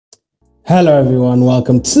Hello everyone,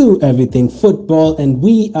 welcome to Everything Football, and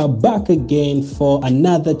we are back again for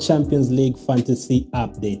another Champions League fantasy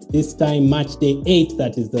update. This time match day 8,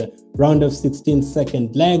 that is the round of 16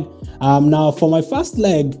 second leg. Now for my first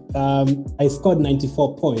leg, I scored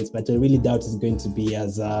 94 points, but I really doubt it's going to be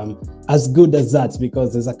as good as that,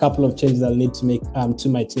 because there's a couple of changes I'll need to make to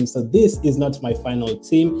my team. So this is not my final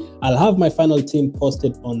team. I'll have my final team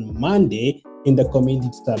posted on Monday in the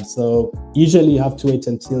community tab. So usually you have to wait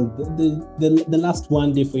until the last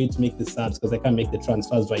one day for you to make the subs, because I can't make the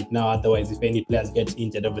transfers right now. Otherwise, if any players get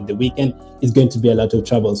injured over the weekend, it's going to be a lot of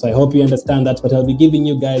trouble. So I hope you understand that, but I'll be giving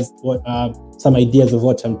you guys what some ideas of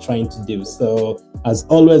what I'm trying to do. So as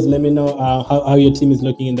always, let me know how your team is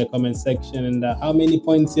looking in the comment section, and how many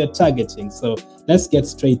points you're targeting. So let's get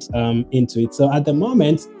straight into it. So at the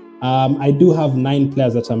moment, I do have 9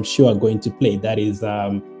 players that I'm sure are going to play. That is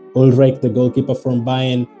Ulrich, the goalkeeper from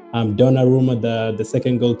Bayern, Donnarumma, the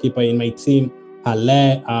second goalkeeper in my team,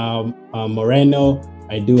 Halle, Moreno.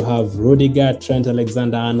 I do have Rudiger, Trent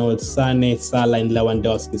Alexander-Arnold, Sane, Salah, and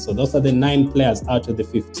Lewandowski. So those are the 9 players out of the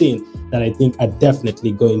 15 that I think are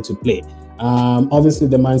definitely going to play. Obviously,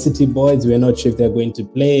 the Man City boys, we're not sure if they're going to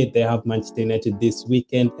play. They have Manchester United this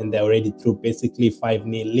weekend, and they're already through basically 5-0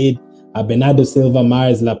 lead. Bernardo Silva,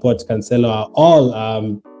 Mahrez, Laporte, Cancelo are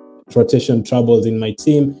all rotation troubles in my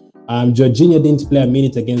team. Jorginho didn't play a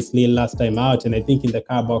minute against Lille last time out, and I think in the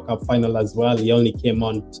Carabao Cup final as well, he only came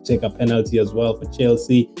on to take a penalty as well for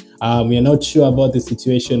Chelsea. We are not sure about the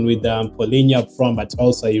situation with Paulinho up front, but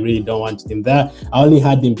also I really don't want him there. I only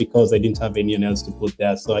had him because I didn't have anyone else to put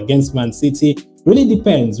there. So against Man City, really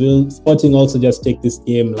depends. Will Sporting also just take this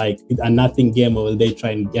game like a nothing game, or will they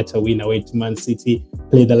try and get a win away to Man City,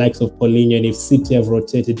 play the likes of Paulinho? And if City have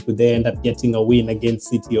rotated, could they end up getting a win against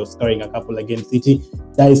City or scoring a couple against City?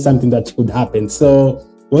 That is something that could happen. So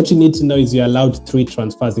what you need to know is you're allowed 3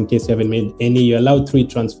 transfers. In case you haven't made any, you're allowed 3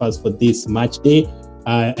 transfers for this match day.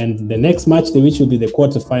 And the next match day, which will be the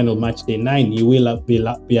quarterfinal, match day 9, you will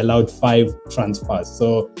be allowed 5 transfers.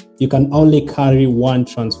 So you can only carry 1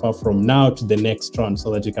 transfer from now to the next round,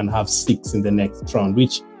 so that you can have 6 in the next round,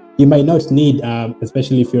 which you might not need,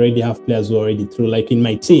 especially if you already have players who are already through. Like in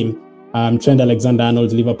my team, Trent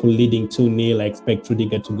Alexander-Arnold, Liverpool leading 2-0. I expect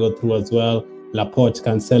Rudiger to go through as well. Laporte,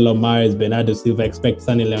 Cancelo, Mahrez, Bernardo Silva. I expect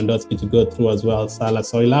Sane, Lewandowski to go through as well. Salah.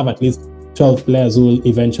 So you'll have at least 12 players who will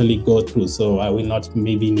eventually go through. So I will not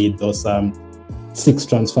maybe need those 6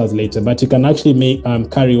 transfers later. But you can actually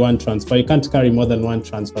carry 1 transfer. You can't carry more than 1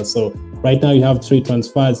 transfer. So right now you have 3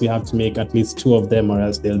 transfers. You have to make at least 2 of them, or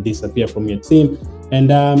else they'll disappear from your team.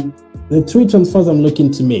 And the 3 transfers I'm looking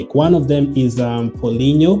to make, one of them is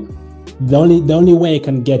Paulinho. The only way I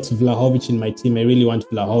can get Vlahovic in my team, I really want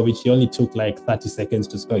Vlahovic. He only took like 30 seconds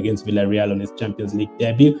to score against Villarreal on his Champions League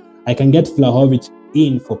debut. I can get Vlahovic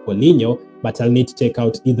in for Paulinho, but I'll need to take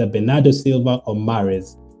out either Bernardo Silva or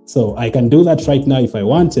Mahrez. So I can do that right now if I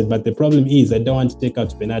wanted, but the problem is I don't want to take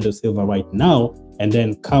out Bernardo Silva right now, and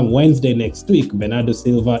then come Wednesday next week, Bernardo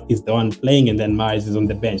Silva is the one playing, and then Mahrez is on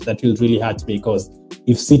the bench. That will really hurt me, because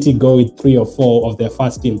if City go with 3 or 4 of their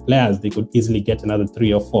first team players, they could easily get another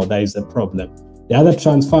 3 or 4. That is the problem. The other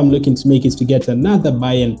transfer I'm looking to make is to get another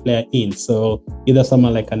Bayern player in. So either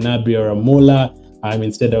someone like a Gnabry or a Müller,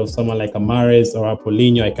 instead of someone like a Mahrez or a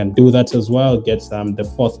Paulinho. I can do that as well, get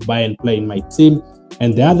the 4th Bayern player in my team.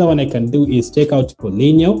 And the other one I can do is take out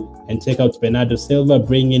Paulinho and take out Bernardo Silva,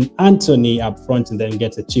 bring in Anthony up front, and then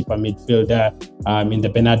get a cheaper midfielder in the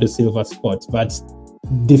Bernardo Silva spot. But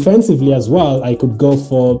defensively as well, I could go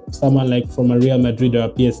for someone like from a Real Madrid or a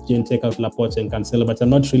PSG and take out Laporte and Cancelo, but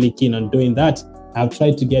I'm not really keen on doing that. I've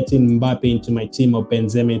tried to get in Mbappe into my team or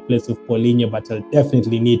Benzema in place of Paulinho, but I'll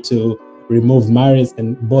definitely need to remove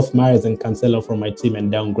both Mahrez and Cancelo from my team and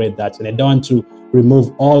downgrade that. And I don't want to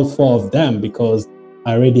remove all 4 of them, because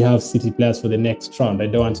I already have City players for the next round. I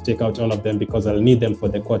don't want to take out all of them, because I'll need them for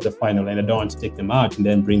the quarterfinal, and I don't want to take them out and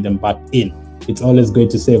then bring them back in. It's always good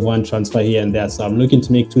to save 1 transfer here and there. So I'm looking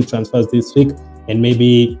to make 2 transfers this week, and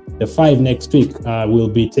maybe the 5 next week. We'll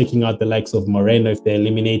be taking out the likes of Moreno if they're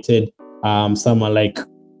eliminated. Someone like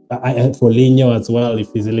Paulinho as well,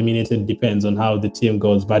 if he's eliminated, depends on how the team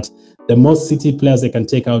goes. But the most City players I can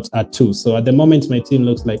take out are 2. So at the moment, my team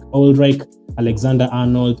looks like Ulrich,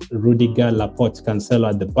 Alexander-Arnold, Rudiger, Laporte, Cancelo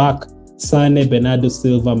at the back, Sane, Bernardo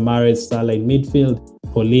Silva, Mahrez, Salah in midfield,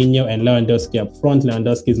 Paulinho and Lewandowski up front.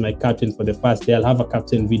 Lewandowski is my captain for the first day. I'll have a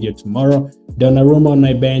captain video tomorrow. Donnarumma on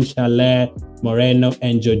my bench, Halle, Moreno,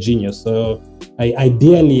 and Jorginho. So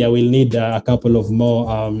ideally, I will need a couple of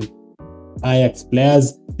more Ajax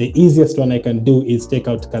players. The easiest one I can do is take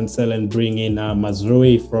out Cancelo and bring in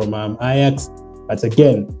Mazraoui from Ajax. But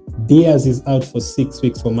again, Diaz is out for 6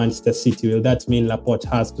 weeks for Manchester City. Will that mean Laporte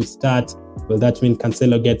has to start? Will that mean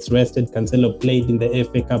Cancelo gets rested? Cancelo played in the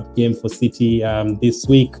FA Cup game for City this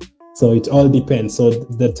week. So it all depends. So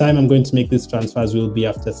the time I'm going to make these transfers will be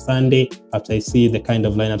after Sunday, after I see the kind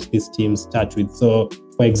of lineups these teams start with. So,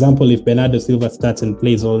 for example, if Bernardo Silva starts and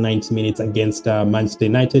plays all 90 minutes against Manchester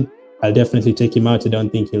United, I'll definitely take him out. I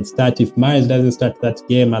don't think he'll start. If Myers doesn't start that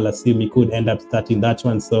game, I'll assume he could end up starting that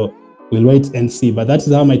one. So we'll wait and see. But that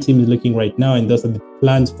is how my team is looking right now, and those are the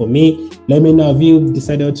plans for me. Let me know if you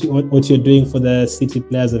decided what you're doing for the City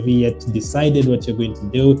players. Have you yet decided what you're going to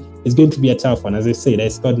do? It's going to be a tough one. As I said, I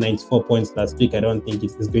scored 94 points last week. I don't think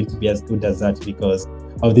it is going to be as good as that because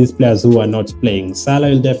of these players who are not playing. Salah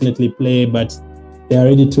will definitely play, but they are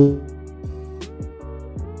ready to.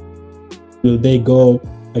 Will they go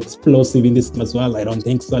explosive in this game as well? I don't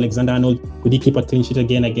think so. Alexander-Arnold, could he keep a clean sheet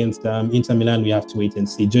again against Inter Milan? We have to wait and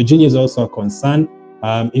see. Jorginho is also a concern.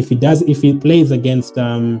 If he plays against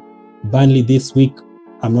Burnley this week,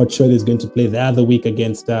 I'm not sure he's going to play the other week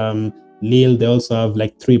against Lille. They also have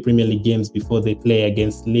like 3 Premier League games before they play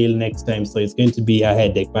against Lille next time, so it's going to be a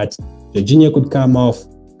headache. But Jorginho could come off,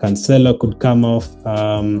 Cancelo could come off,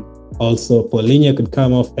 also Paulinho could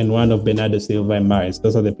come off, and one of Bernardo Silva and Maris.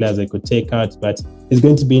 Those are the players I could take out, but it's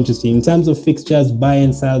going to be interesting. In terms of fixtures,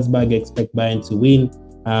 Bayern, Salzburg, I expect Bayern to win.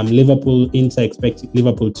 Liverpool, Inter, expect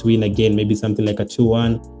Liverpool to win again, maybe something like a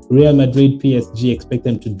 2-1. Real Madrid, PSG, expect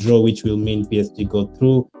them to draw, which will mean PSG go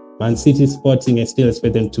through. Man City, Sporting, I still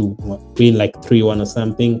expect them to win like 3-1 or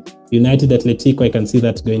something. United, Atletico, I can see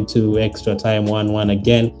that going to extra time, 1-1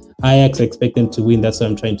 again. Ajax, I expect them to win. That's why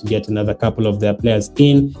I'm trying to get another couple of their players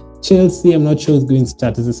in. Chelsea, I'm not sure who's going to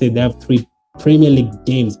start. As I said, they have 3 Premier League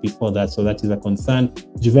games before that, so that is a concern.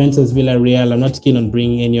 Juventus, Villarreal, I'm not keen on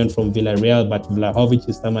bringing anyone from Villarreal, but Vlahovic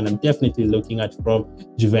is someone I'm definitely looking at from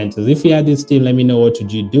Juventus. If you had this team, let me know what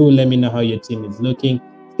would you do. Let me know how your team is looking.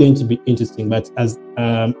 It's going to be interesting. But as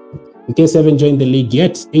in case you haven't joined the league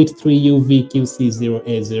yet,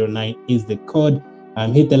 83UVQC0A09 is the code.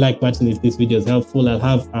 Hit the like button if this video is helpful. I'll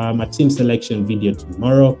have a team selection video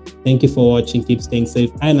tomorrow. Thank you for watching. Keep staying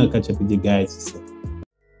safe, and I'll catch up with you guys soon.